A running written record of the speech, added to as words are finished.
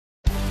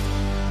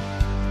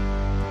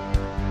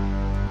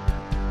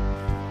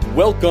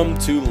Welcome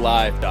to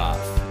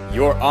LiveDaf,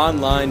 your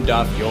online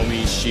Daf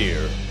Yomi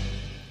Shir.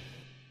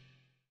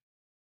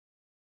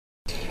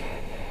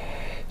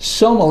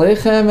 Shalom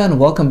Aleichem, and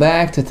welcome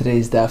back to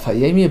today's Daf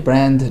Yomi, a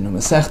brand new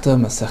Masechta,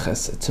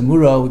 Maseches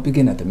TEMURAH. We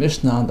begin at the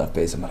Mishnah on Daf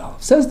Beis Amud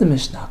Aleph. Says the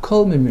Mishnah,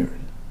 Kol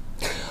Memirin.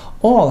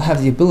 All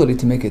have the ability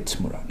to make a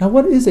TEMURAH. Now,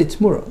 what is a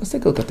TEMURAH? Let's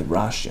take a look at the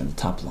Rashi on the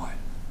top line.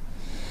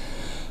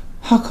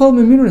 Hakol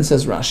Memirin,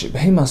 says Rashi,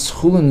 Behemas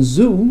Chulin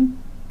Zu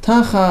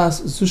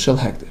Tachas Zu Shel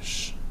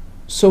Hekdesh.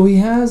 So he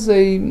has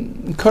a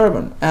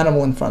carbon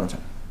animal in front of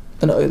him,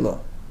 an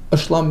oila, a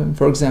shlamim,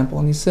 for example,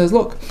 and he says,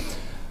 look,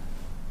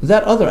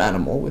 that other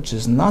animal, which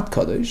is not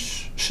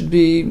kaddish, should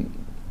be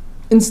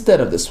instead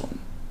of this one.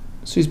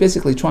 So he's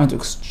basically trying to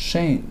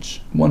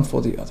exchange one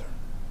for the other.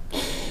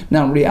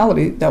 Now, in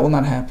reality, that will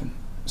not happen.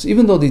 So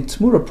even though the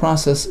TEMURAH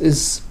process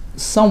is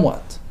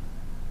somewhat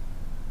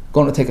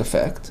going to take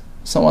effect,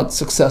 somewhat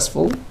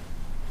successful,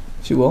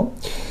 if you will,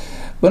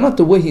 but not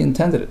the way he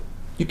intended it.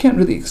 You can't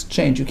really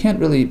exchange, you can't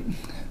really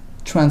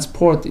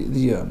transport the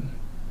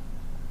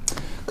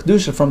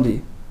Kedusha from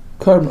the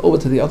carbon over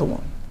to the other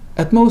one.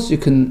 At most, you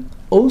can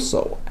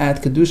also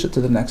add Kedusha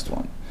to the next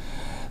one.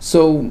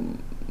 So,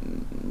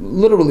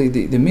 literally,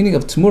 the meaning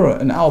of TEMURAH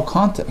in our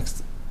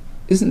context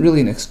isn't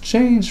really an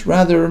exchange,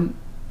 rather,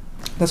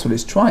 that's what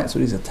he's trying, that's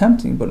what he's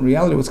attempting, but in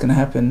reality what's going to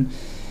happen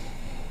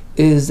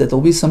is that there'll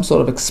be some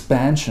sort of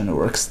expansion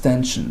or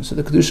extension, so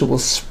the Kedusha will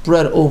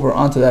spread over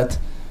onto that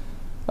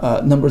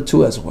number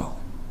two as well.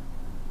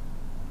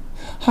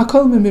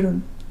 Hakol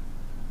Memirin.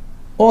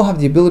 All have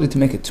the ability to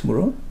make a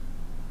TEMURAH,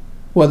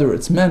 whether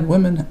it's men,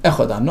 women,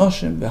 echad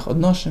anoshim, vechad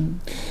noshim.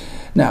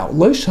 Now,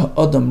 loisha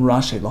adam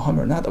rashi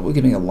lahamer, not that we're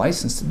giving a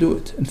license to do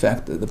it. In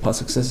fact, the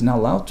pasuk says you're not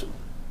allowed to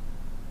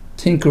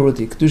tinker with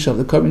the kedusha of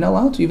the carbon, you're not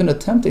allowed to even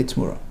attempt a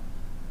TEMURAH.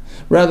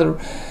 Rather,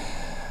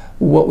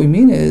 what we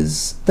mean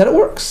is that it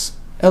works.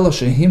 Elo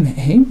shehim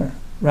heimer.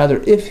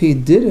 Rather, if he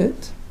did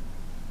it,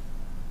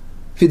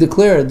 if he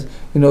declared,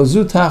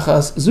 zu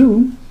tachas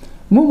zu,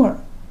 mumar,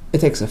 it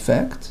takes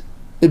effect.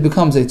 It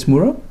becomes a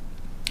TEMURAH,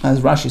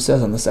 as Rashi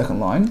says on the second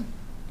line,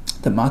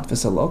 the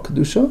matvis Allah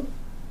kedusha.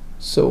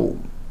 So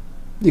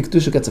the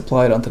kedusha gets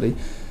applied onto the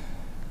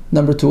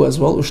number two as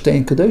well,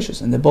 ustein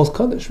kadeshes, and they're both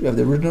kaddish. We have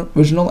the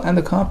original and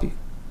the copy.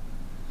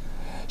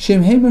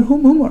 Shem heimer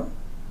hum humar.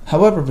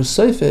 However,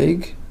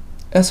 v'seifeg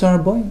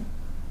esar boim.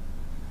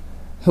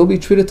 He'll be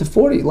treated to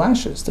 40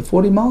 lashes, to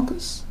 40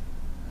 malchus,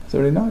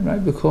 39,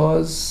 right?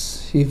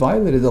 Because he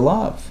violated the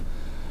law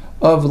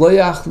of lo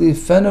yachli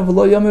fen of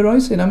lo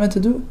yamiroise, and I meant to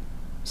do it.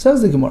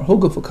 Says the Gemara,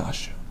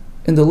 Hogafukasha.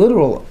 In the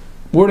literal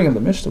wording of the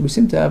Mishnah, we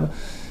seem to have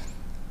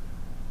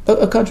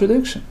a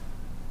contradiction.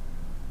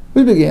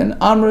 We begin,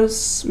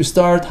 Amris, we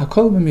start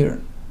Hakol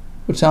Memirin,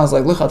 which sounds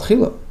like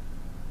Lichatchila.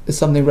 It's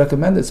something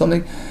recommended,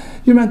 something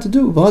you're meant to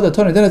do.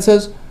 Then it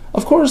says,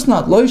 of course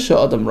not,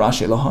 Loisha Adam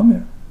Rashi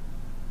Lahamir,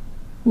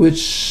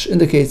 which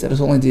indicates that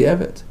it's only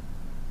Di'evet.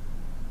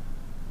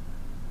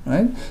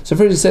 Right? So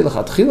first you say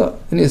Lichatchila,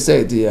 then you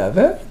say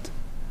Di'evet.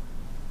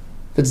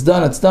 If it's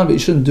done, but you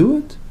shouldn't do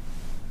it.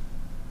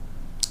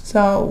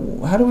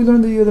 So, how do we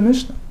learn the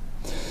Mishnah?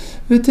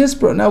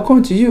 V'tispra. Now,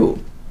 according to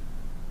you,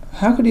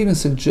 how could you even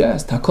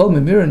suggest Hakol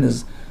Memirin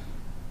is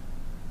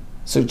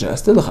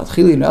suggested?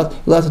 L'chatchila, you're not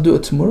allowed to do a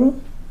TEMURAH.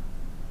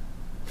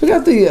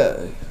 Forget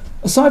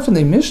aside from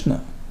the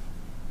Mishnah,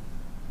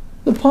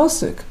 the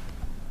pasuk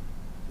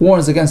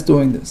warns against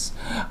doing this.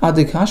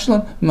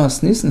 Adikashlan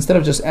masnis. Instead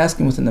of just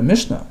asking within the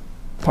Mishnah,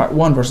 part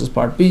 1 versus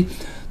part B,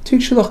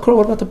 tikshilach kro.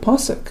 What about the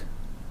pasuk,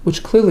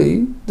 which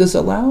clearly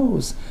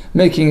disallows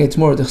making a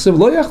TEMURAH?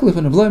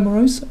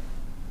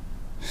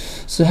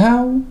 So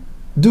how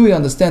do we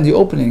understand the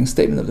opening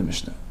statement of the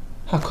Mishnah?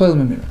 Hakol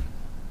Memirin.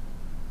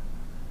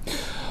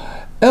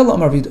 El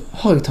Amar Vido.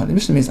 The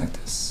Mishnah means like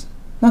this.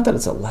 Not that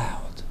it's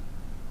allowed,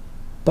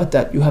 but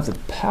that you have the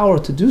power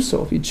to do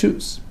so if you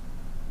choose.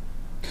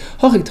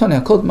 All can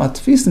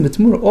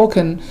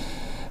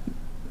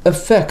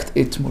affect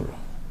a TEMURAH.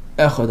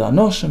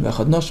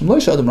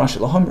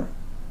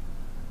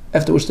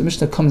 After which the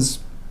Mishnah comes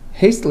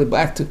hastily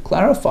back to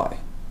clarify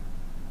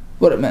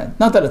what it meant.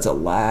 Not that it's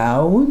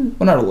allowed.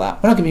 We're not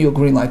allowed. We're not giving you a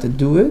green light to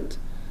do it.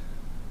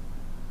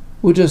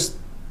 We're just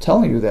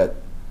telling you that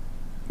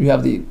you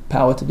have the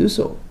power to do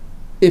so,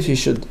 if you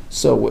should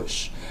so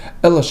wish.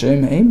 Ela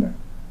she'im heimer.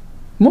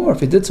 More, if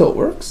he did so, it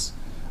works.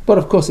 But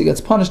of course, he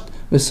gets punished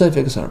with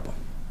seifek sarba.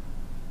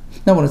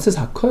 Now, when it says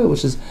hakoil,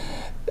 which is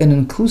an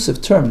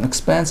inclusive term, an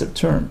expansive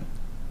term,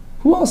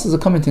 who else is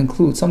it coming to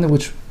include? Something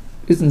which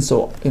isn't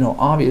so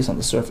obvious on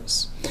the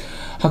surface.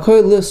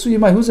 Hakoil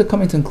le'suyimai. Who's it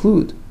coming to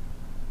include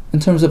in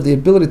terms of the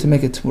ability to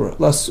make a TEMURAH?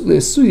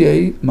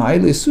 Le'suyei mai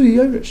le'suyei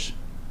yerish.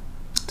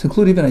 To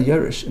include even a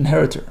yerish,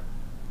 inheritor.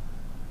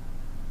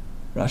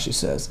 Rashi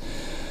says,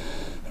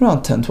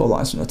 around 10-12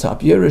 lines from the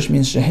top, yerish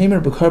means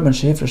shehemer b'karban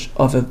shehefresh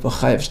aviv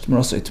b'chayev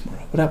sh'tmurasei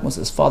TEMURAH. What happened was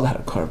his father had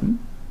a carbon.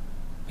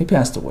 He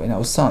passed away. Now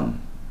his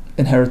son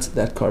inherits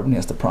that carbon. He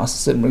has to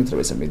process it and bring it to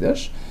the Beis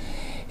HaMikdash.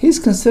 He's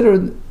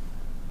considered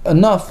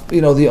enough,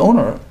 the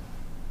owner,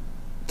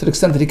 to the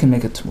extent that he can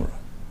make a TEMURAH.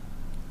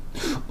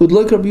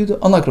 Unlike Rabbi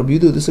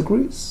Yehuda, who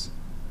disagrees,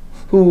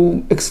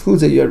 who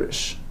excludes a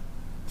Yerush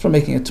from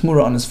making a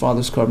Temurah on his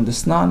father's carbon, the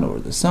Snan or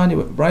the Sanya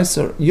with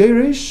Braiser.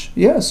 Yerush,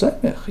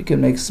 Soimech. He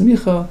can make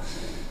Smicha,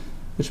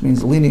 which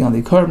means leaning on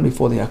the carbon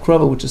before the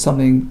Akrava, which is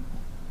something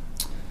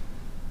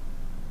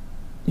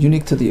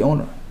unique to the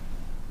owner.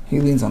 He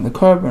leans on the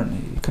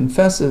carbon, he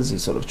confesses, he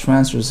sort of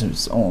transfers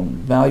his own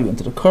value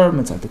into the carbon.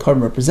 It's like the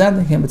carbon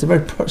representing him. It's a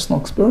very personal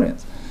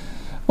experience.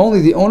 Only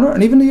the owner,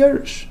 and even the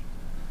Yerush,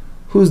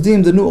 who is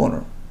deemed the new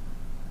owner,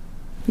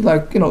 he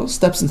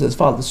steps into his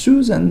father's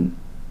shoes and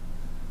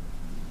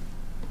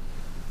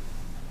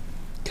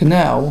can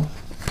now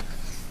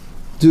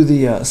do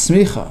the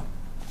smicha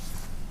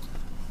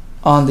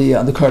on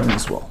the carbon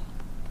as well.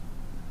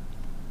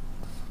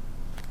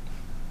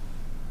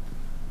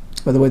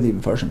 By the way, the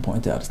Mefarshim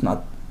point out, it's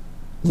not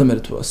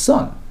limited to a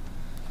son.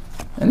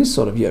 Any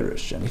sort of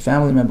Yerush, any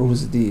family member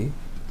who's the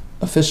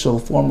official,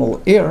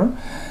 formal heir,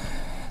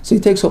 so he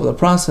takes over the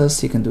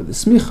process. He can do the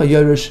smicha.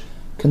 Yerush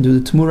can do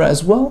the Temurah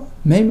as well.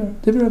 Meimer,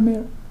 Divir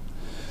Meir.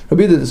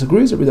 Rabbi Yehuda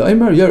disagrees. Rabbi Yehuda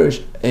Eimer,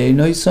 Yerush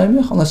einoi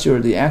saimich. Unless you're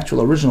the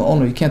actual original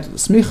owner, you can't do the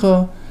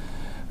smicha.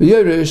 But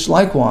Yerush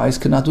likewise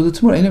cannot do the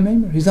Temurah. Einoi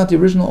Meimer. He's not the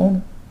original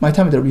owner. My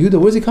time with Rabbi Yehuda,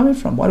 where's he coming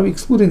from? Why are we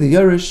excluding the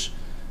Yerush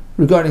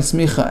regarding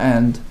smicha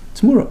and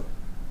Temurah?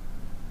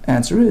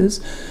 Answer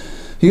is,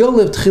 he's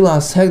going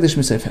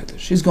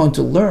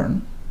to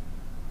learn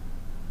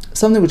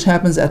something which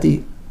happens at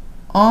the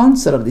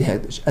onset of the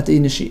Hegdish, at the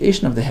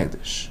initiation of the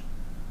Hegdish,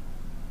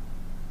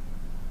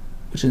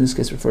 which in this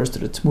case refers to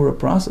the Temurah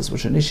process,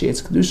 which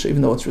initiates Kedusha,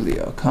 even though it's really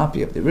a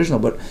copy of the original.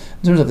 But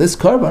in terms of this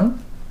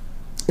carbon,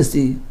 it's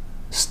the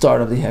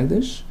start of the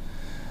Hegdish.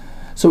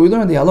 So we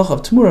learn the halacha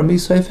of Temurah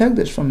Misayif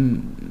Hegdish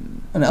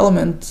from an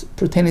element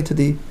pertaining to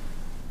the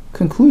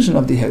conclusion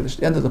of the Hegdish,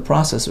 the end of the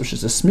process, which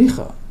is the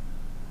Smicha,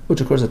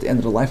 which occurs at the end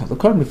of the life of the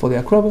carbon before the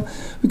Akrava.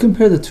 We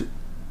compare the two.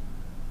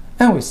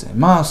 And we say,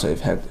 Ma'asayif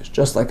Hegdish,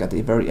 just like at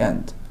the very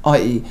end,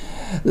 i.e.,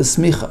 the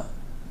Smicha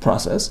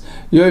process,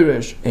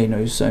 Yerush Eino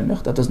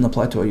Yusaymich, that doesn't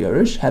apply to a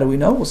Yerush. How do we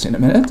know? We'll see in a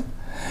minute.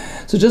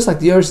 So just like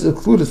the Yerush is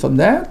excluded from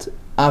that,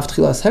 Av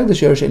Tchilas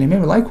Hegdish, Yerush Eino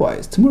Meimer,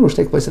 likewise, Temurah, which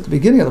takes place at the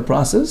beginning of the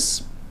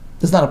process,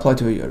 does not apply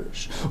to a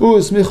Yerush.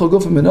 Smicha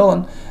Gufim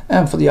Minolan,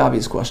 and for the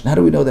obvious question, how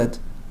do we know that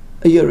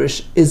a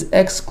Yerush is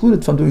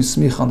excluded from doing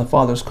Smicha on the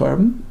father's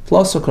carbon?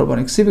 Plus a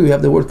Karbonik Sivi, we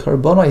have the word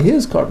Karbonai,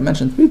 his carbon,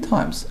 mentioned 3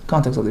 times,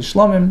 context of the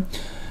Shlamim.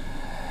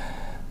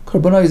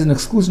 Karbonai is an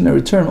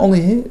exclusionary term,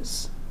 only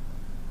his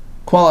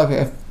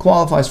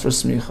qualifies for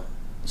smicha.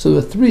 So there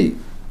are 3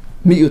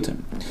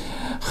 miyutim.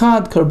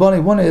 Chad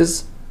karboni, one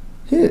is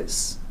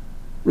his,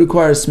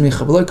 requires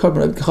smicha,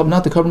 but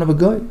not the carbon of a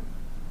guy.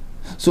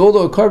 So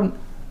although a carbon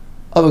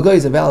of a guy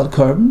is a valid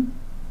carbon,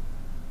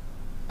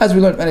 as we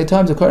learned many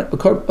times, a guy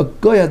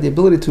has the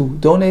ability to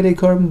donate a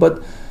carbon,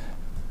 but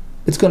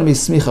it's going to be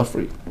smicha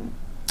free.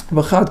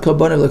 One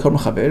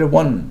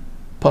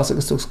pasuk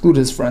is to exclude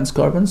his friend's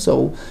carbon,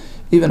 so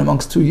even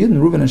amongst 2 Yidden,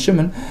 Reuben and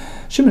Shimon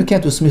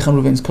can't do smicha on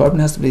Reuven's carbon.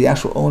 It has to be the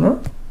actual owner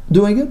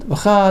doing it.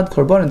 V'chad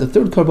karbon, and the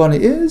third karbon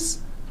is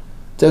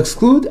to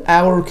exclude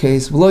our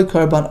case, v'loy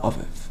karban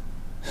aviv.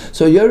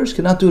 So Yerush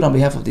cannot do it on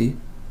behalf of the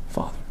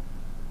father.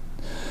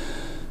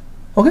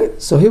 Okay,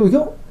 so here we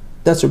go.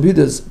 That's Rabbi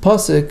Yehuda's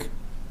pasuk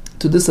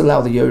to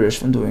disallow the Yerush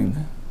from doing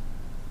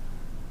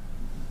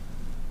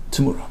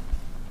Temurah,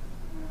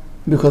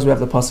 because we have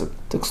the pasuk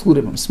to exclude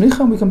him from smicha,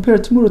 and we compare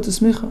Temurah to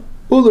smicha.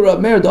 Ula Rab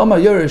Meir da'amar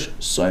Yerush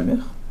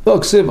soimich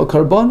v'aksiv a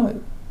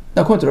Now,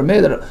 according to Rab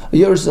Meir, that a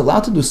Yerush is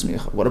allowed to do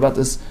smicha. What about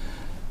this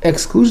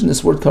exclusion,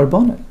 this word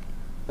karbonai?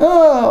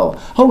 Oh,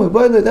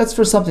 that's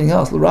for something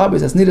else.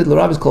 L'rabbis, that's needed.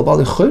 L'rabbis called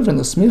bali choyvrin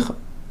the smicha.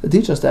 They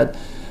teach us that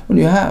when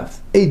you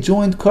have a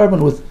joint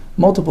carbon with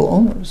multiple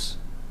owners,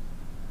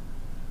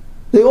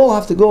 they all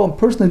have to go and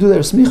personally do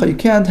their smicha. You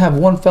can't have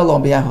one fellow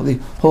on behalf of the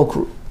whole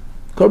crew.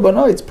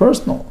 Karbonai, it's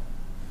personal.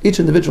 Each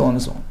individual on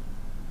his own.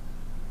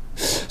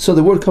 So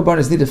the word karbon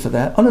is needed for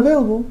that,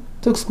 unavailable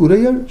to exclude a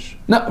Yerush.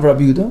 Not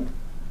Rabbi Yehuda,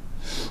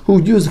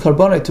 who used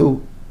karbonai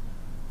to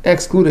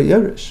exclude a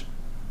Yerush.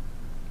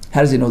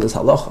 How does he know this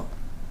halacha?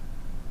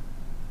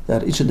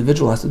 That each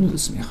individual has to do the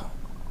smicha.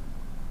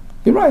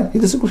 You're right, he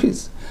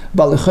disagrees.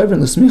 But l'chayver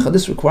in the smicha,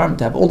 this requirement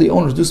to have all the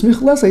owners do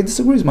smicha, let's say he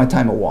disagrees. My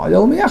time a while,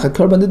 yal miyachat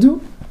karbon to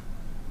do.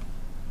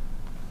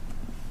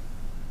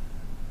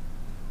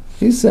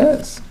 He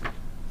says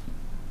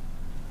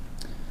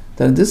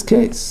that in this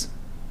case,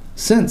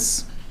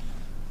 since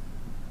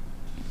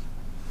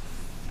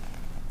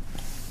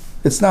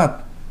it's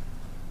not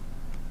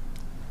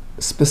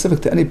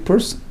specific to any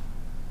person,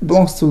 it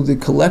belongs to the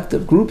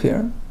collective group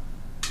here,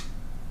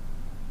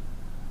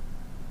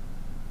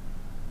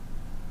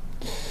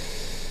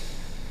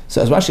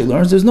 so as Rashi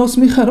learns, there's no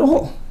smicha at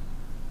all,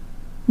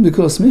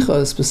 because smicha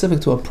is specific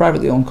to a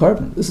privately owned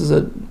carbon. This is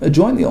a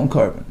jointly owned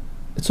carbon.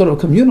 It's sort of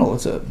a communal,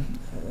 it's a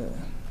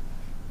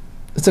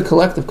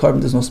collective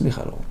carbon. There's no smicha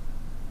at all.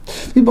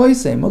 On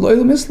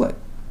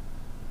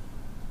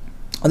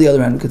the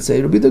other hand, we could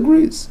say Rabbi Yehuda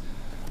agrees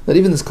that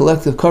even this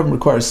collective carbon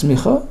requires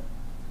smicha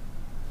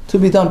to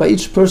be done by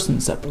each person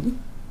separately.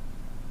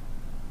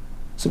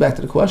 So back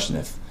to the question,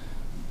 if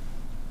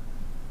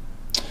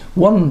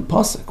one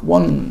pasuk,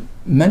 one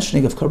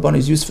mentioning of Karban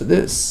is used for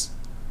this,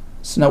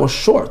 so now we're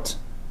short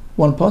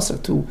one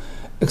pasuk to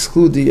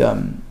exclude the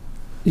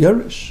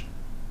Yerush.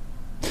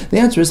 The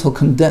answer is he'll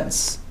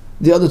condense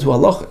the other two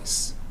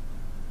halachas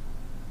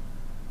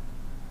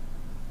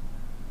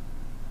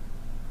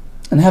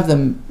and have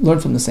them learn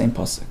from the same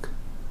pasuk,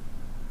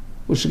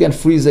 which again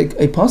frees up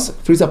a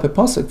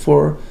pasuk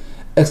for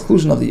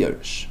exclusion of the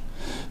Yerush.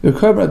 The two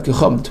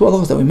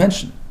halachas that we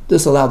mentioned,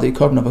 this allowed the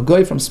korban of a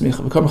goy from smicha,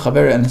 the korban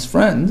chaveri and his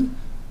friend,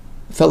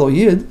 fellow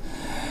yid.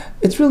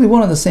 It's really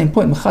one and the same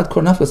point. Mechad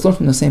kor nafka, learned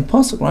from the same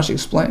pasuk. Rashi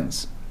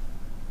explains.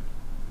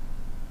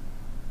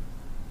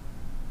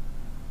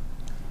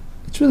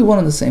 It's really one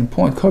and the same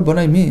point.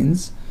 Korbanai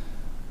means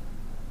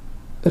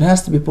it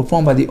has to be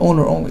performed by the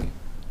owner only.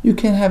 You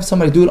can't have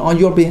somebody do it on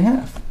your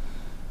behalf,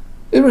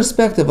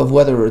 irrespective of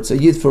whether it's a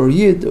yid for a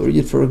yid or a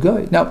yid for a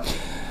guy. Now,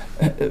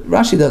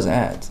 Rashi does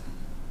add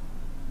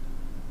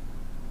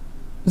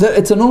that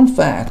it's a known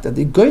fact that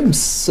the guy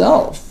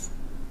himself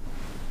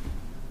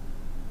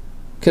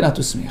cannot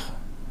do smicha.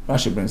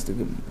 Rashi brings the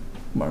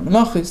Gemara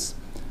Menachos.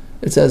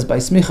 It says by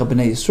smicha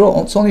b'nei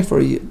Yisrael, it's only for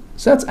a yid.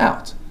 So that's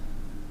out.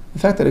 The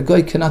fact that a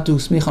guy cannot do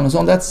smicha on his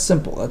own, that's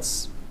simple.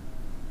 That's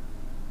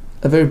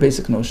a very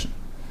basic notion.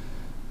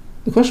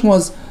 The question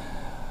was,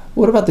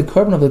 what about the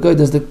korban of the guy?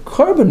 Does the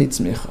korban need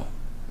smicha?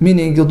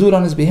 Meaning, you'll do it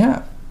on his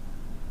behalf.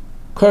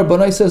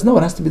 Korbanai says, no,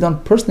 it has to be done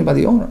personally by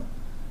the owner.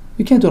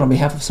 You can't do it on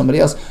behalf of somebody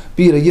else,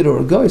 be it a yid or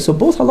a guy. So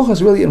both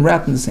halachas really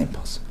enwrapped in the same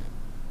pasuk.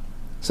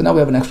 So now we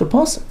have an extra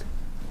pasuk.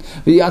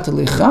 We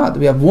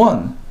have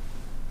one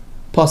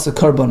pasuk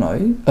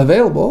korbanai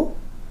available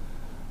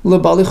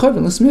lebali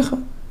chayvin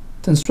l'smicha,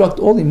 to instruct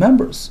all the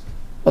members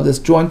of this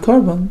joint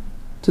korban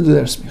to do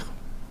their smicha.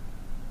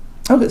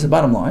 Okay, so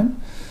bottom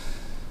line,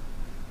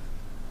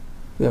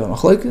 we have a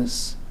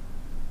machlekes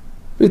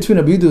between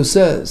Rabbi Yehuda, who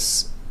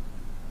says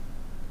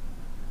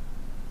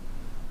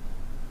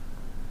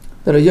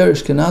that a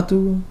Yerush cannot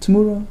do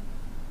TEMURAH,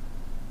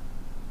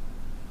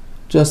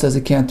 just as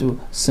it can't do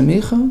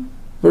semicha,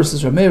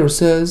 versus Rabbi Meir, who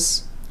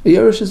says a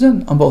Yerush is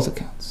in on both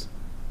accounts.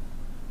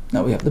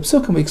 Now we have the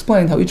psukim, we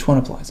explained how each one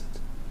applies it.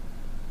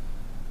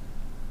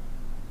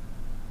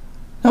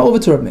 Now over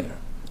to Rabbi Meir.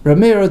 Rabbi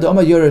Meir, the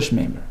Amma Yerush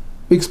Meimer.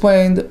 We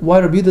explained why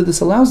Rabbi Yehuda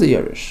disallows the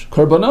Yerush,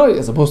 Korbanai,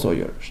 as opposed to a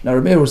Yerush. Now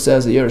Rabbi Meir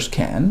says a Yerush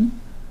can.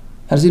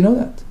 How does he know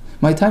that?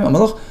 My time,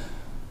 Amalach,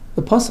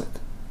 the pasuk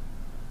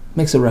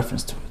makes a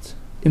reference to it.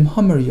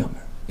 Imhamar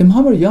Yamer.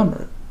 Imhamar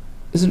Yamer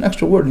is an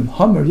extra word.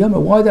 Imhamar Yamer.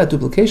 Why that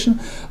duplication?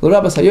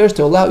 L'Rabbas HaYerush,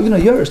 to allow even a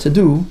Yerush to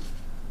do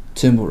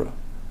TEMURAH.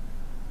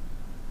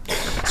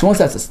 So once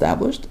that's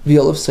established,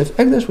 V'yolav Seif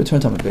Hegdesh, we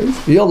turn to Talmud Bavli.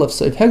 V'yolav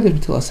Seif Hegdesh,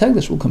 V'tilas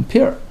Hegdesh, will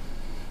compare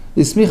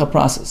the smicha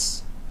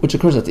process, which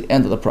occurs at the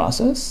end of the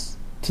process,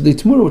 to the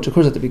TEMURAH, which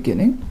occurs at the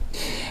beginning.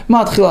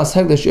 Ma'atchilas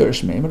Hegdesh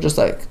Yerush Meimer, just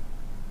like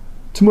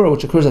TEMURAH,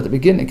 which occurs at the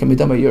beginning, can be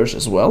done by Yerush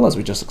as well, as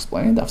we just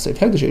explained. Af Seif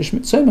Hegdesh Yerush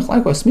Meimer,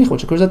 likewise smicha,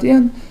 which occurs at the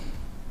end,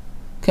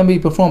 can be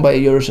performed by a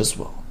Yerush as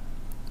well.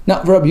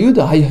 Now, for Rabbi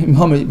Yehuda, according to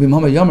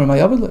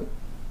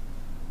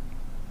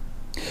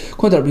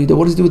Rabbi Yehuda,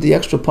 what does he do with the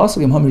extra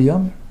pasuk Imhamar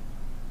Yamer?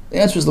 The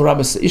answer is the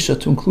Rabbi Seisha,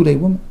 to include a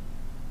woman,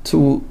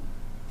 to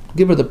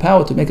give her the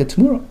power to make a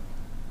TEMURAH,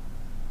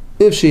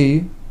 if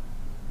she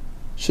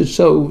should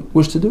so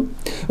wish to do.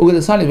 Okay,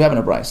 the sign we have in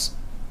a Bryce.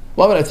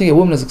 Why would I think a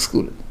woman is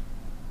excluded?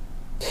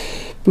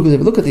 Because if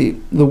you look at the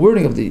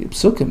wording of the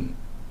psukim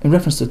in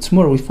reference to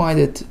TEMURAH, we find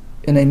it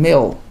in a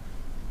male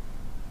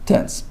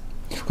tense.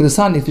 The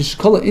lashonos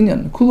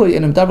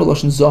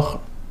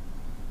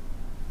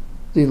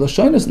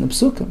in the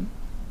psukim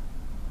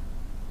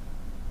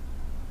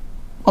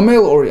are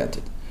male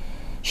oriented.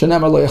 These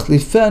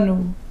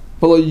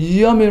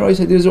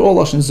are all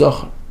lashon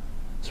zachar.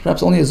 So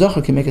perhaps only a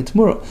zachar can make a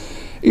TEMURAH.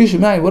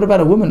 What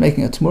about a woman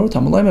making a TEMURAH?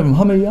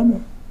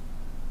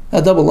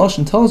 That double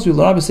lashon tells you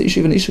that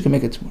even isha can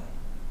make a TEMURAH.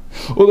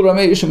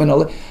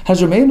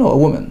 Has Rameh know a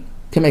woman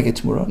can make a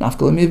TEMURAH?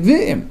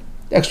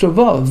 The extra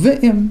vav,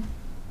 v'im,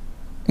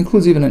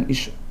 includes even an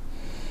isha.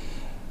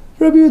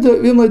 Rabbi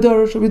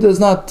Yehuda does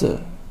not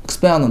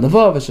expound on the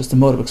vav, it's just a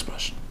mode of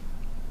expression.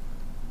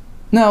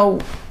 Now,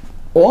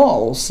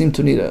 all seem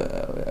to need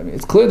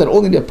it's clear that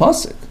all need a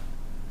pasuk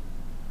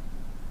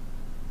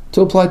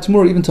to apply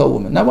TEMURAH even to a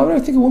woman. Now, why would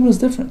I think a woman is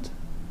different?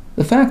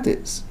 The fact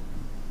is,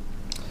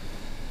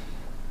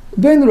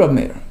 Bein Rabbi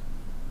Meir,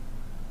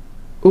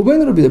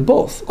 Ubein Rabbi Yehuda,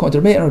 both, according to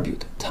Rabbi Meir and Rabbi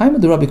Yehuda, time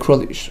of the Rabbi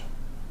Krol Isha.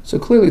 So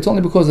clearly it's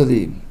only because of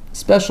the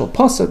special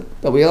pasuk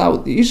that we allow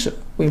the Isha,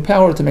 we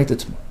empower her to make the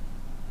TEMURAH.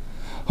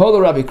 Hold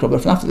the Rabbi Krol,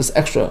 but if not for this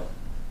extra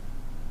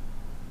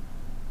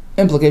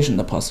implication in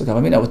the pasuk, I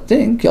would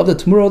think you have the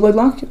TEMURAH loy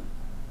lakya.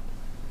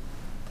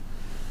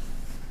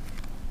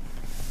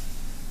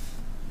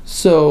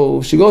 So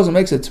if she goes and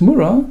makes a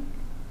TEMURAH,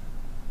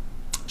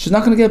 she's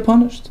not going to get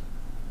punished.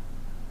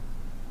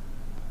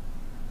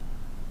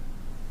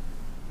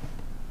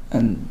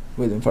 And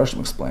we the Farshim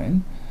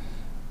explain,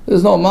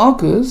 there's no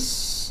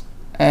malchus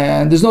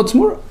and there's no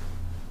TEMURAH.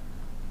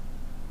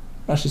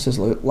 Rashi says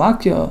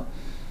lakya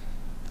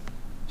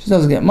She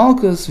doesn't get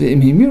malchus,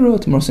 v'im himira,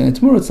 Temurah saying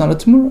Temurah, it's not a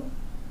Temurah.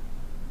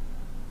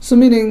 So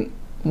meaning,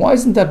 why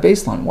isn't that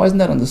baseline? Why isn't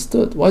that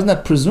understood? Why isn't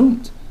that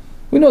presumed?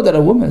 We know that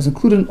a woman is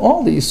included in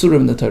all the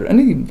Isurim in the Torah.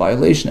 Any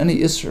violation, any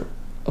Isur,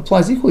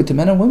 applies equally to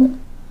men and women.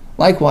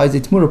 Likewise,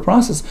 the Temurah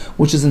process,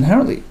 which is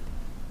inherently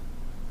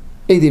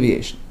a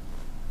deviation.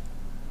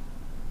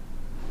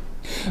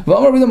 We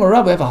have a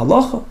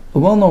halacha, a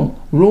well-known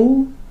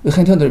rule,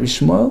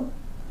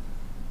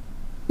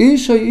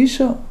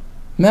 Isha,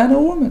 man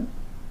or woman,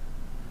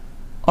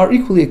 are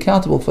equally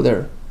accountable for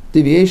their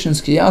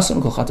deviations.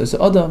 Kiyasam kol chatos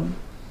adam.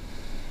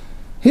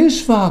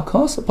 Hishva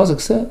hakos, the pasuk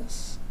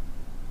says,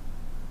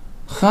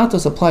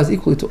 chatos applies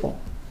equally to all.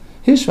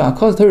 Hishva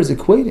hakos, Torah is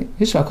equating.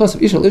 Hishva hakos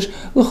of ishal ish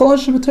l'chol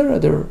sheb'Torah.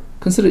 They're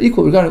considered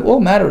equal regarding all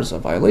matters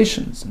of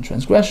violations and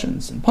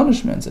transgressions and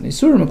punishments and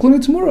isurim,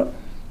 including Temurah.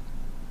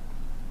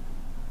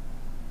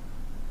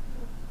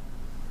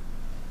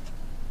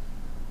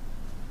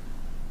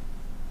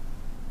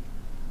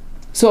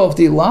 So if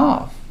the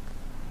lav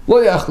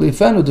lo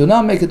yachlifenu, do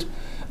not make it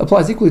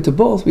applies equally to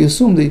both, we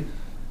assume the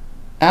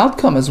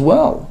outcome as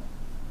well,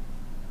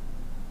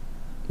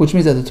 which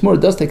means that the Temurah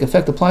does take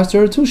effect, applies to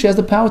her too. She has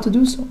the power to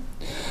do so.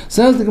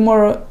 Says the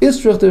Gemara,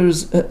 Istrich,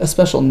 there's a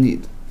special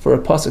need for a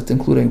pasuk to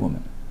include a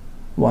woman.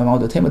 Why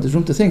there's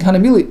room to think,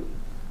 Hanamili,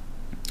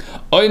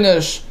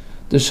 Oynesh,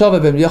 the Shava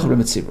ben Yachar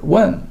b'Mitziver.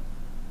 When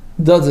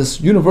does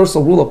this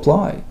universal rule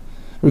apply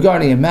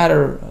regarding a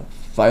matter of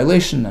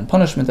violation and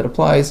punishment that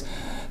applies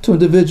to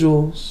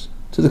individuals,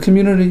 to the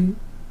community,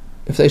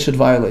 if they should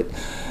violate?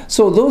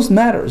 So those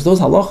matters, those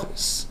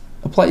halachas,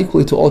 apply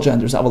equally to all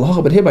genders.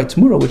 But here by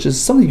Temurah, which is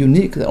something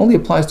unique that only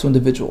applies to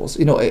individuals.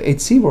 You know, a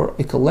tzibur,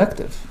 a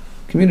collective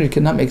community,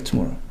 cannot make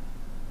Temurah. It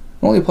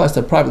only applies to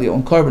a privately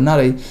owned carbon, not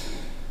a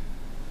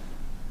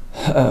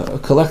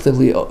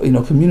collectively,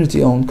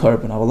 community-owned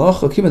carbon.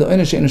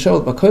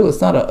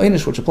 It's not an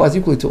einish which applies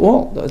equally to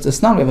all.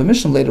 It's not. We have a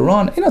mission later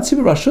on.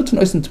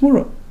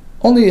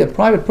 Only a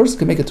private person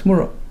can make a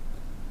Temurah,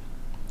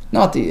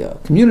 not the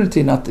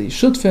community, not the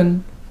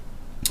shutfin.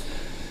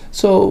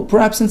 So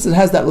perhaps since it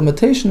has that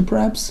limitation,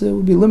 perhaps it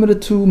would be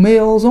limited to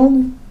males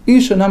only.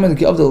 Even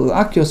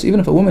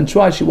if a woman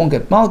tries, she won't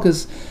get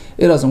malchus.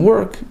 It doesn't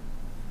work.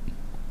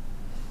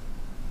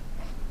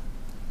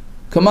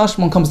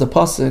 Kamashman comes the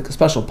pasuk, a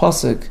special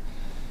pasuk,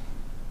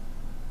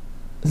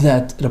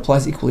 that it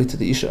applies equally to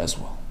the isha as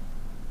well.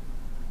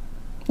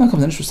 Now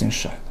comes an interesting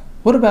shayla.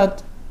 What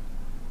about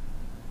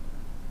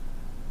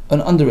an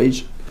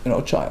underage,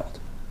 child?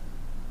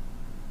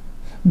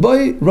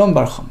 Boy Ram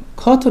Barcham,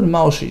 Katan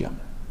Maushiyam.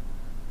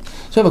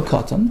 So I have a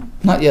katan,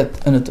 not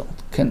yet an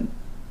adult. Can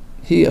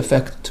he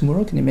affect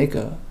Temurah? Can he make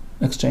an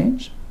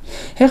exchange?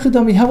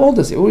 Hechidami, how old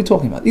is he? What are we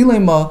talking about?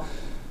 Ilema,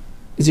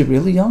 is he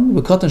really young?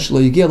 He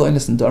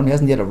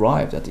hasn't yet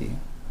arrived at the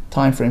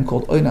time frame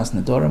called Oynas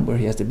Nadarim, where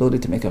he has the ability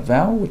to make a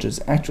vow, which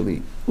is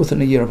actually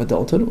within a year of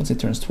adulthood. Once he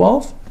turns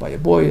 12 by a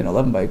boy and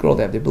 11 by a girl,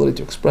 they have the ability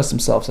to express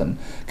themselves and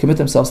commit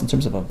themselves in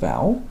terms of a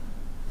vow,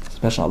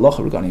 special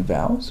halacha regarding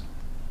vows.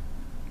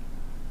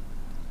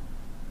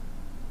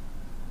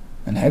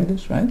 And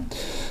Hegdish, right?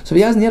 So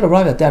he hasn't yet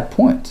arrived at that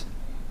point.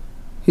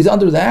 He's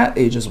under that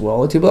age as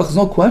well. There's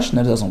no question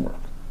that it doesn't work.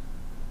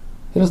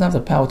 He doesn't have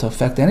the power to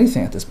affect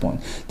anything at this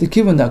point. The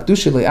kivun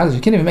dakdushi le'agdish,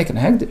 you can't even make an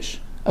Hegdish.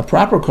 A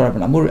proper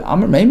carbon, amur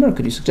meimer,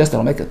 could you suggest that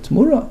I'll make a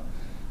Temurah?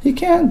 He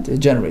can't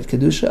generate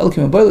kedusha.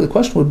 The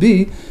question would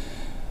be, if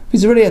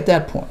he's already at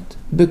that point.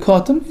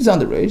 Bekatim, he's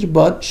underage,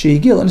 but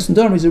sheigil, and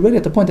he's already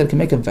at the point that he can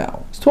make a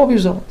vow. He's 12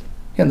 years old.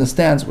 He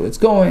understands where it's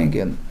going,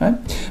 and right.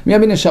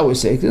 Shall we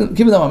say,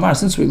 given that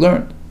since we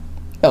learned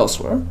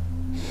elsewhere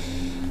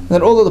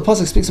that although the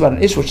pasuk speaks about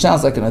an ish which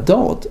sounds like an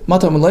adult,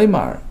 matam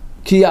leimar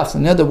kiyaf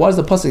neder, why is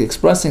the pasuk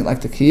expressing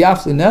like the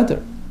kiyaf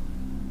neder?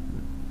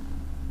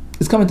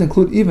 It's coming to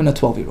include even a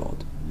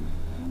 12-year-old.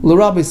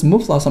 L'rabis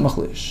muflas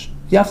hamachlish.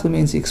 Yafli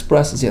means he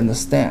expresses, he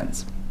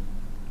understands.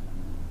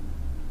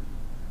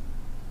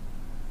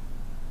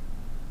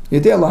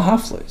 Yedei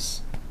lahaflis.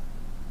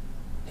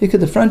 He can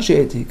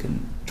differentiate, he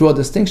can draw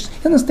distinctions,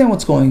 he understands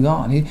what's going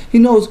on, he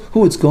knows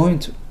who it's going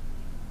to.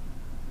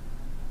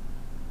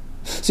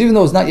 So even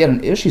though it's not yet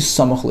an ish, he's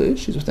samach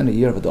lish, he's within a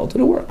year of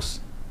adulthood, it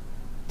works.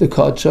 The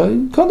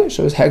kaddish,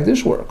 so his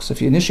hegdish works. If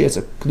he initiates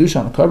a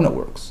kedusha on a carbon, it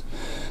works.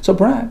 So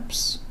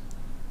perhaps,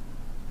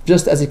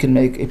 just as he can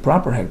make a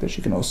proper hegdish,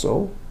 he can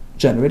also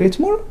generate a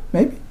Temurah,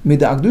 maybe.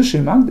 Mida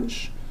agdushi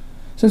magdish.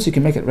 Since he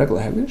can make it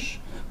regular hegdish,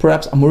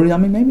 perhaps amur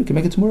yami, maybe he can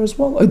make it Temurah as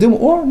well.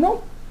 Or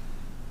no.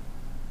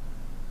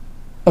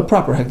 A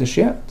proper hegdish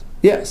yet,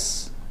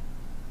 yes.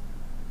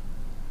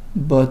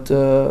 But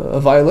a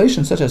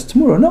violation such as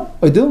Temurah, no.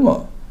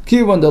 Idilma.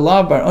 Kivan the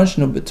lav bar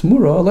anshnu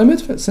b'Temurah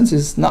lemitfet, since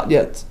he's not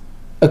yet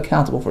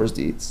accountable for his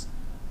deeds.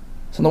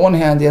 So on the one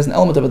hand, he has an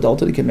element of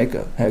adulthood, he can make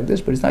a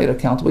hegdish, but he's not yet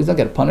accountable, he's not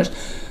getting punished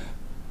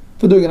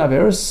for doing an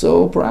averus,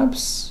 so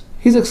perhaps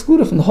he's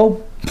excluded from the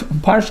whole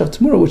parsha of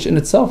Temurah, which in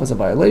itself is a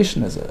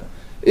violation, is a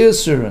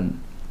isur, and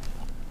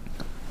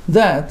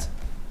that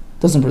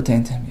doesn't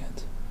pertain to him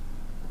yet.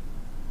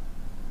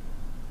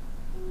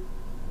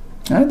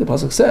 Right? The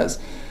pasuk says,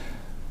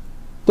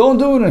 don't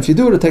do it, and if you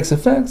do it, it takes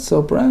effect.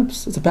 So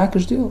perhaps it's a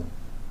package deal.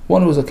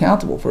 One who is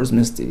accountable for his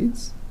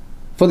misdeeds.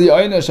 For the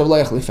Einish of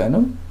Leich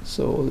Lifenu.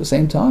 So at the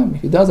same time,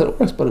 if he does it, it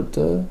works, but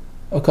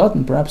a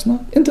cotton, perhaps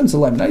not. Intim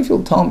Salam. Now if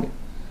you'll tell me,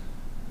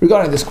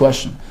 regarding this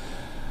question,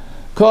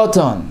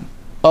 cotton,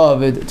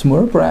 Ovid,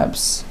 Temurah,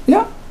 perhaps,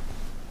 yeah.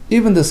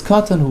 Even this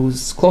cotton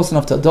who's close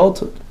enough to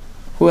adulthood,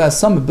 who has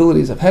some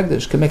abilities of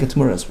Hegdish, can make a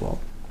Temurah as well.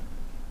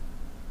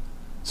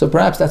 So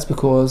perhaps that's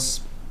because,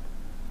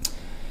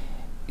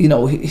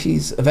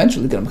 he's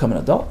eventually going to become an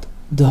adult.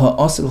 The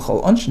Ha'asil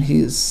Chal Anshin, he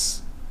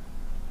is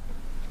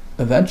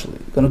eventually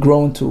going to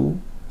grow into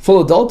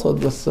full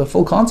adulthood with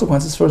full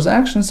consequences for his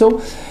actions.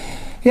 So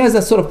he has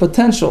that sort of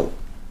potential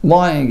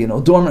lying,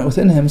 dormant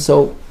within him.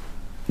 So,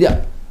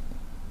 yeah,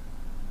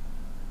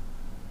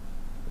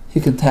 he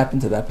can tap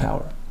into that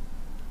power.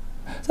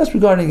 So that's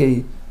regarding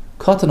a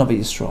katan of a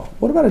Yisrael.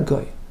 What about a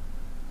guy?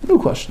 A new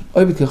question.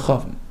 Can a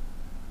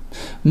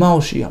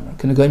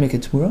guy make a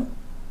Temurah?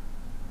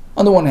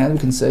 On the one hand, we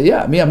can say,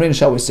 yeah,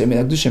 shall we say,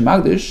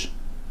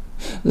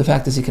 the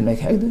fact is he can make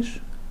Hegdish.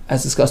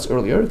 As discussed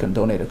earlier, he can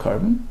donate a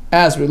carbon.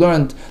 As we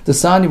learned, the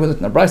Sani with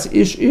the Nabraisa,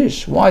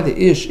 ish. Why the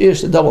ish,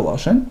 the double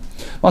Lashon?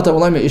 Mata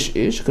Walema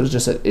ish, could have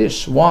just said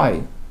ish.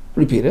 Why?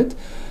 Repeat it.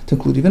 To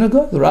include even a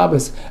guy. The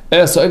rabbis,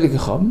 they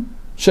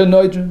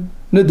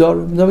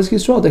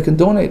can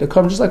donate a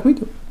carbon just like we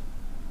do.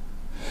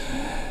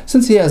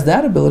 Since he has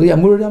that ability,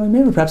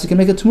 perhaps he can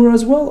make a Temurah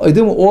as well.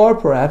 Or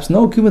perhaps,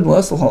 no,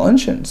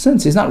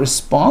 since he's not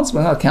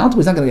responsible, not accountable,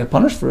 he's not going to get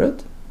punished for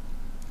it.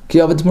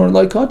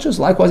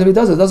 Likewise, if he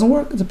does it, doesn't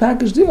work. It's a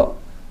package deal.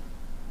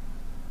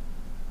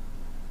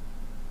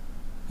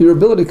 Your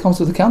ability comes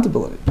with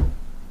accountability.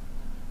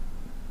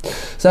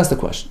 So that's the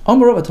question.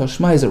 Amar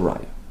Tashma is a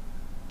raya.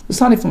 It's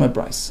not from a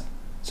bris.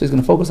 So he's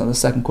going to focus on the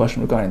second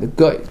question regarding the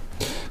guy.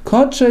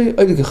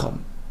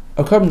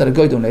 A carbon that a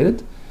guy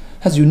donated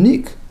has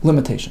unique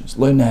limitations.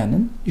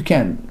 You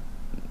can't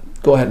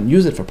go ahead and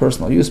use it for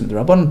personal use,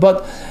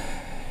 but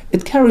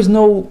it carries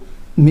no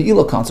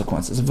me'ila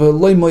consequences. There's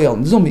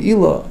no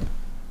me'ila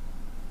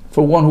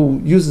for one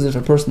who uses it for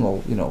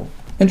personal,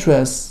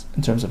 interests,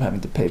 in terms of having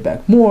to pay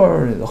back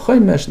more, the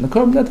chaymesh and the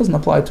carbon. That doesn't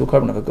apply to a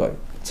carbon of a guy.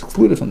 It's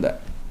excluded from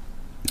that.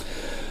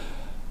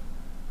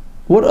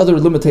 What other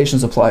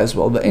limitations apply as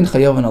well? It doesn't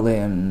have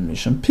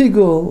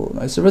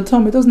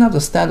the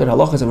standard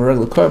halachas of a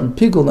regular carbon.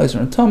 Pigul, nicer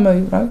and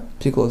tamei, right?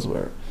 Pigul is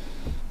where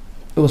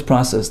it was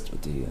processed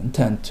with the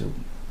intent to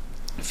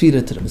feed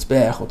it to the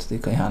mizbeach or to the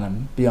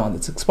kaihanim beyond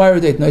its expiry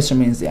date. Nicer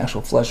means the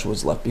actual flesh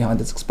was left behind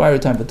its expiry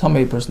time. But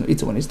tamei, a person who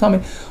eats it when he's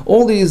tamei.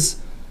 All these,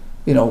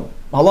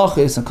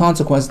 halachas and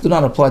consequences do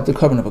not apply to the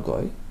carbon of a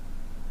goy.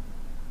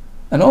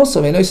 And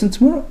also, a nice in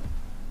Temurah.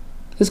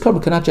 His carbon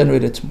cannot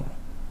generate a Temurah.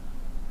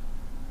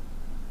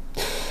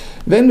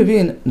 And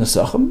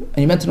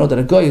you meant to know that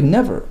a guy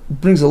never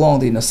brings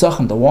along the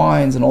nesachim, the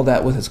wines and all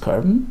that with his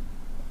carbon.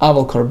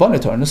 Aval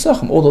karbonator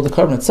nesachim. Although the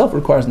carbon itself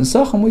requires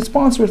nesachim, we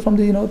sponsor it from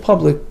the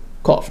public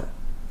coffer.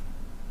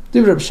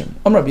 Div Reb Shimon.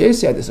 Rabbi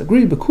Yossi, I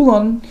disagree.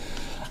 Bekulan,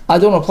 I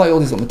don't apply all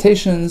these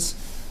limitations.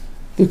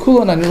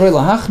 Bekulan anirei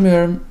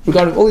lahachmir,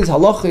 regarding all these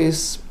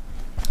halachis,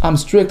 I'm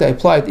strict. I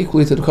apply it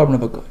equally to the carbon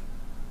of a guy.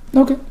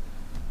 Okay,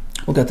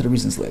 we'll get to the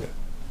reasons later.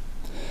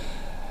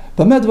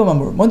 But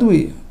when do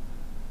we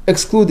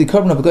exclude the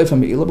carbon of a guy from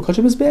Me'ilah? Because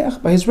of his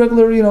be'ech, by his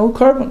regular,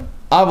 carbon.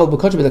 Aval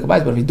because of the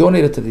kabayis, but if he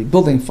donated to the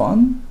building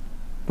fund,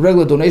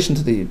 regular donation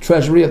to the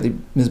treasury of the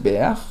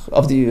mizbeach,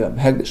 of the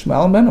Hegdish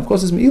Malman, of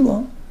course, is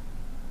Me'ilah,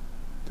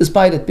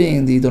 despite it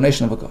being the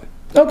donation of a guy.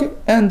 Okay,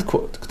 end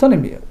quote. At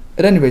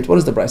any rate, what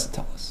does the Brisa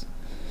tell us?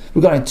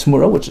 Regarding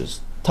Temurah, which is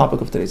topic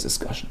of today's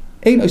discussion.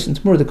 Ein oisin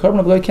Temurah, the carbon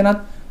of a guy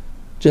cannot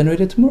generate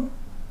a Temurah.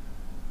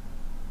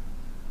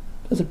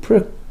 That's a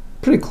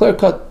pretty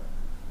clear-cut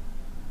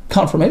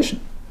confirmation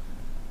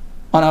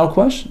on our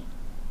question.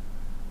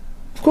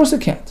 Of course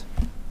it can't.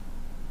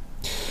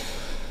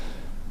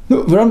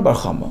 No, Viram Bar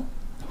Chama,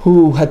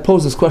 who had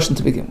posed this question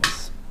to begin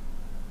with,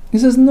 he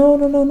says, no,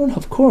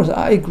 of course,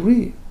 I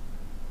agree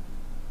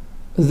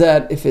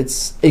that if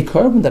it's a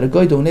carbon that a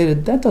guy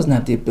donated, that doesn't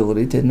have the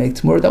ability to make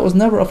Temurah. That was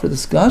never up for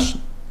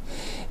discussion.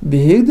 I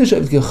had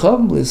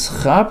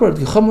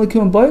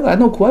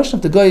no question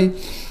if the guy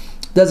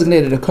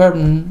designated a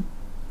carbon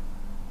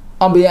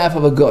on behalf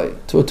of a guy,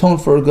 to atone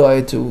for a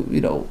guy, to,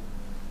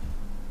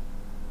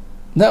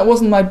 that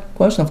wasn't my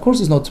question. Of course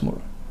there's no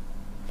Temurah.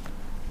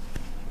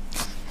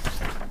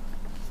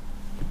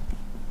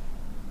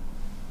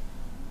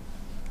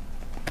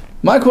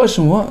 My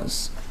question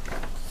was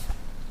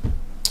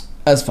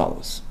as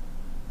follows.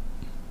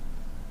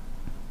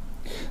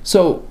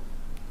 So,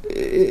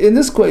 in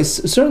this case,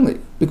 certainly,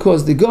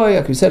 because the guy,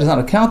 like we said, is not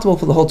accountable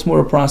for the whole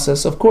Temurah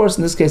process, of course,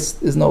 in this case,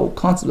 there's no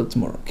concept of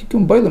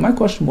Temurah. My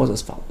question was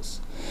as follows.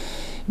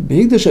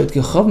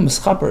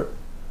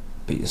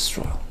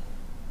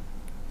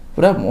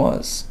 What happened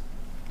was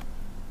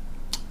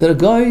that a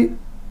guy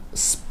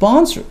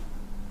sponsored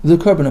the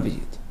carbon of a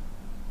Yid.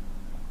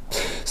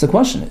 So the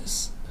question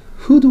is,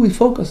 who do we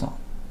focus on?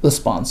 The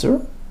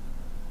sponsor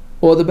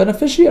or the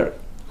beneficiary?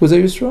 Who's a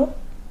Yisrael?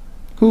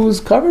 who's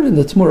covered in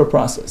the Temurah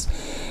process.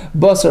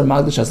 Basar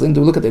Magdish Haslin, do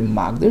we look at the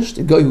Magdish,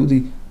 the guy who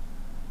the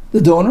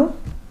donor?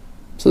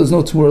 So there's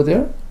no Temurah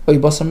there.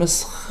 Basar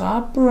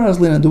Meschaper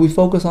Haslin, do we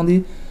focus on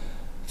the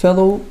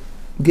fellow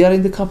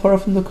getting the kapara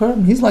from the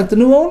carbon? He's like the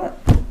new owner.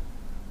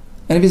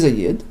 And if he's a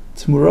Yid,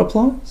 Temurah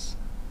applies.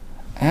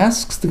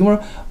 Asks the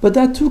Gemara, but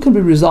that too can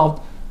be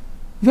resolved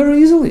very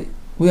easily.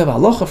 We have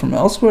halacha from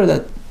elsewhere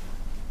that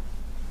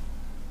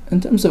in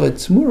terms of a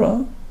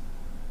Temurah,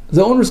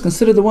 the owner is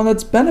considered the one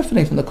that's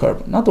benefiting from the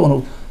carbon, not the one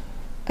who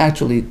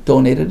actually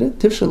donated it.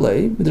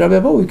 Tifshalei with Rabbi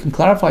Avo, we can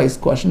clarify his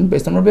question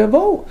based on Rabbi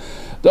Avo.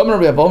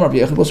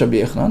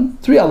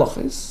 Three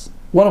halachas,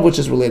 one of which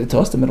is related to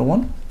us, the middle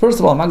one. First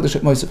of all, Magdash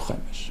Moisef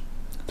Chaimish.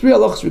 Three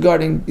halachas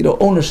regarding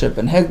ownership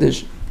and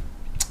hegdish.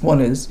 One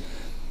is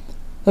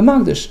the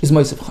Magdash is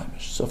Moisef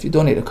Chaimish. So if you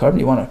donate a carbon,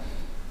 you want to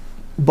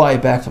buy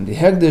it back from the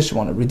hegdish, you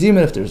want to redeem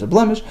it if there's a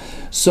blemish.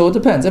 So it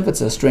depends. If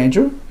it's a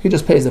stranger, he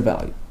just pays the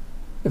value.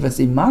 If it's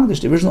the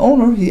Magdish, the original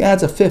owner, he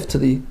adds a fifth to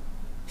the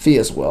fee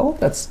as well.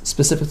 That's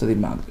specific to the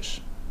Magdish.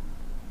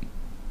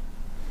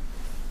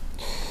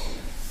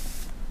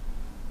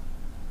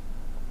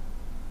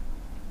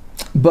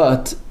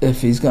 But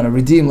if he's going to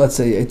redeem, let's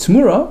say, a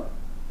Temurah,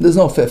 there's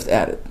no fifth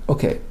added.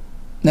 Okay.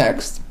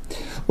 Next.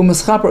 Oh,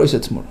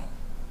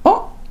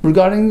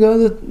 regarding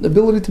the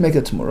ability to make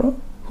a Temurah.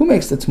 Who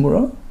makes the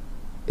Temurah?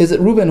 Is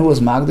it Reuben who was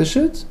Magdish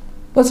it?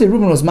 Let's say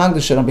Reuben was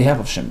Magdish it on behalf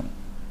of Shimon.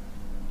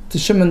 So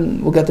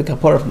Shimon will get the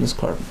kapara from this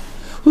carbon.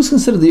 Who's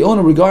considered the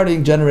owner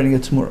regarding generating a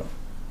Temurah,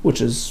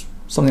 which is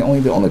something only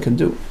the owner can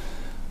do?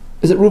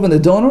 Is it Reuben the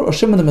donor or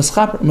Shimon the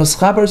Meschaper?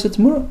 Meschaper is a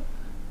Temurah.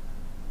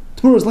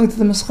 Temurah is linked to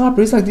the Meschaper.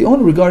 He's like the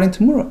owner regarding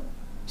Temurah.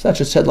 So that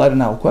should shed light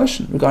on our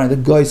question regarding the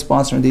guy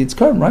sponsoring the Eid's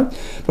carbon, right?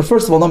 But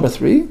first of all, number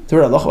 3,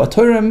 right?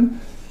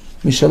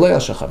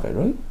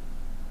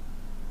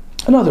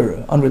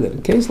 Another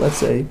unrelated case, let's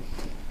say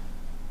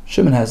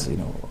Shimon has a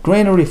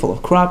granary full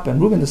of crop, and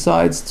Reuben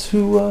decides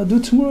to do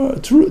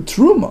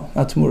teruma.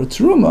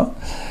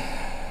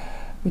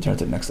 We turn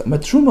to the next slide.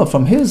 Teruma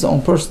from his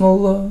own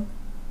personal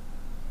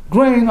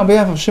grain on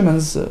behalf of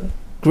Shimon's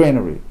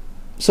granary.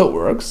 So it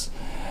works.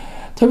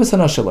 Teves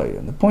Hana Shalai.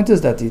 And the point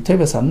is that the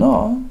Teves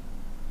Hana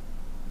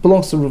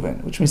belongs to Reuben,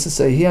 which means to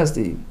say he has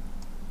the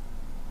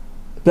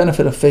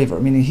benefit of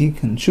favor, meaning he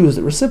can choose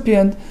the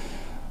recipient,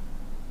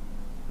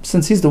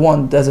 since he's the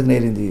one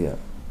designating the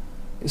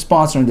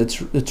sponsoring the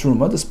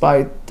truma,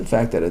 despite the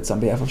fact that it's on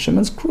behalf of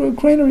Shimon's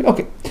granary.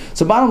 Okay,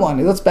 so bottom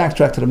line, let's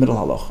backtrack to the middle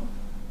halacha.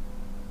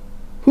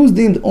 Who's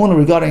deemed owner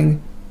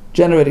regarding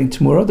generating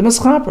Temurah? The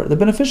Meschaper, the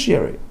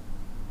beneficiary.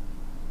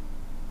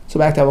 So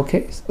back to our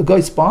case, a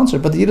guy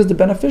sponsored, but the Yid is the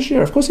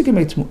beneficiary. Of course he can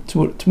make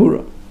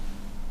Temurah.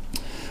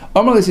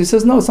 Amalis, he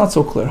says, no, it's not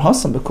so clear.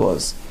 Hassan,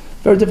 because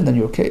very different than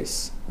your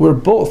case, where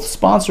both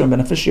sponsor and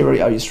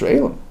beneficiary are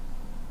Yisraelim.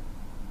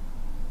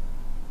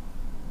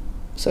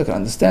 So I can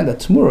understand that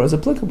Temurah is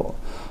applicable.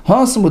 The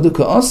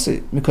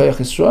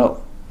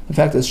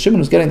fact that Shimon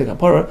who's getting the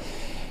kapara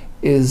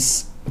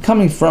is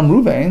coming from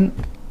Reuven,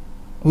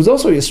 who's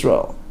also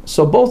Yisrael.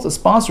 So both the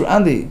sponsor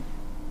and the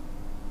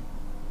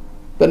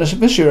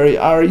beneficiary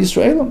are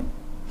Yisraelim.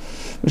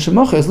 So in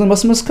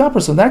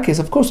that case,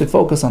 of course, we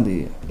focus on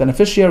the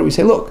beneficiary. We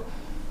say, look,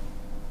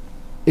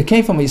 it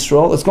came from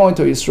Yisrael, it's going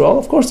to Yisrael.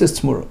 Of course, there's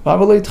Temurah.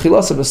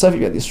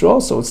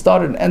 So it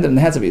started and ended in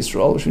the hands of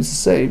Yisrael, which means to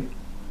say,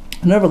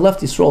 it never left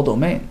the Yisrael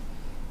domain.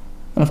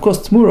 And of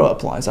course, Temurah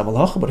applies.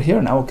 But here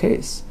in our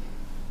case,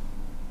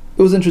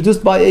 it was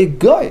introduced by a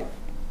guy.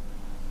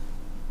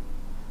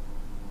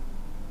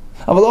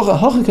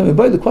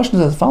 The question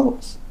is as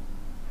follows.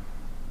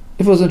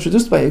 If it was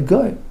introduced by a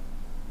guy,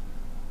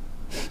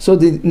 so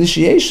the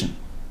initiation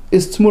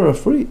is Temurah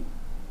free.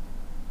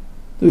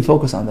 Do we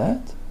focus on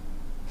that?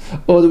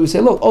 Or do we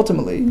say, look,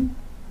 ultimately,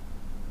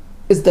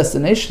 its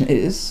destination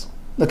is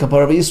the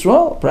kapara of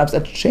Yisrael? Perhaps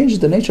that changes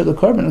the nature of the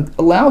carbon and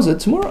allows it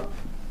Temurah.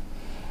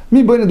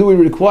 Do we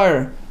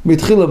require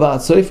mitchila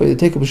v'at to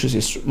take up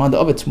manda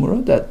of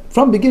Temurah, that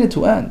from beginning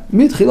to end,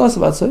 mitchila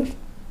v'at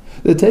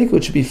the take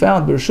which should be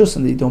found b'rishus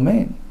in the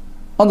domain,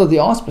 under the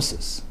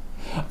auspices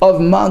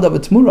of manda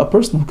of Temurah, a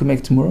person who can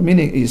make Temurah,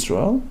 meaning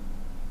Yisrael,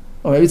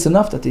 or maybe it's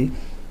enough that the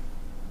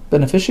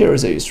beneficiary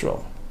is a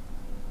Yisrael.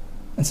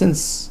 And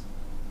since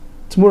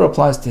Temurah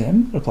applies to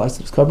him, it applies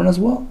to his carbon as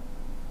well.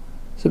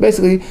 So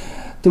basically,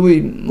 do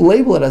we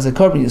label it as a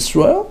carbon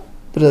Yisrael?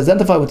 Does it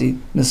identify with the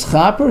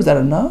Meschaper? Is that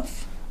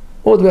enough?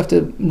 Or do we have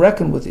to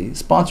reckon with the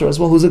sponsor as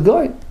well, who's a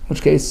guy? In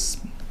which case,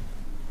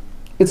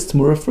 it's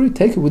Temurah free.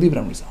 Take it, we leave it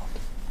unresolved.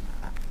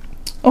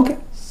 Okay,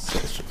 so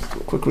let's just do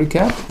a quick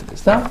recap. Take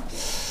us down.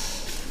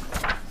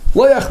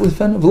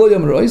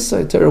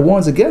 Torah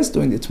warns against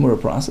doing the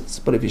Temurah process,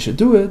 but if you should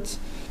do it,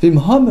 the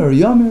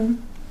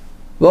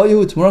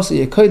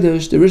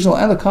original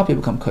and the copy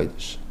become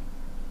kodesh.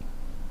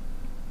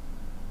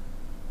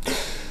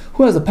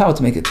 Who has the power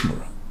to make it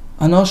Temurah?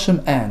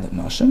 Anoshim and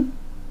Noshim.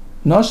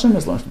 Noshim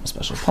is learned from a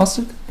special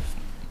pasuk.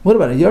 What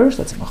about a Yerush?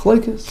 That's a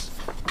machlokes.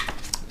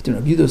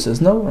 Rabbi Yehuda says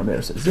no, Rabbi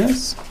Meir says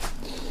yes.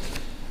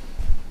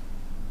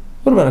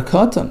 What about a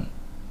Katan?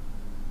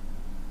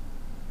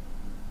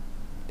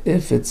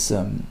 if it's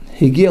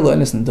Higil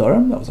Enis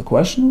Nadarim, that was a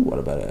question. What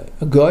about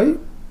a guy?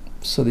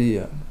 So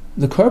the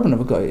carbon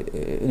of a guy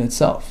in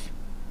itself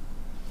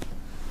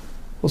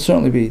will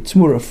certainly be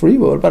Temurah free,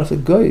 but what about if the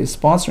guy is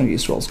sponsoring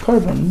Yisrael's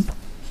carbon?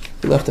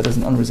 We left it as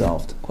an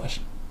unresolved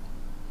question.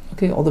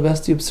 Okay, all the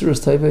best to you,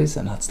 B'suras Taives,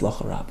 and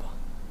Hatzlacha Rabbah.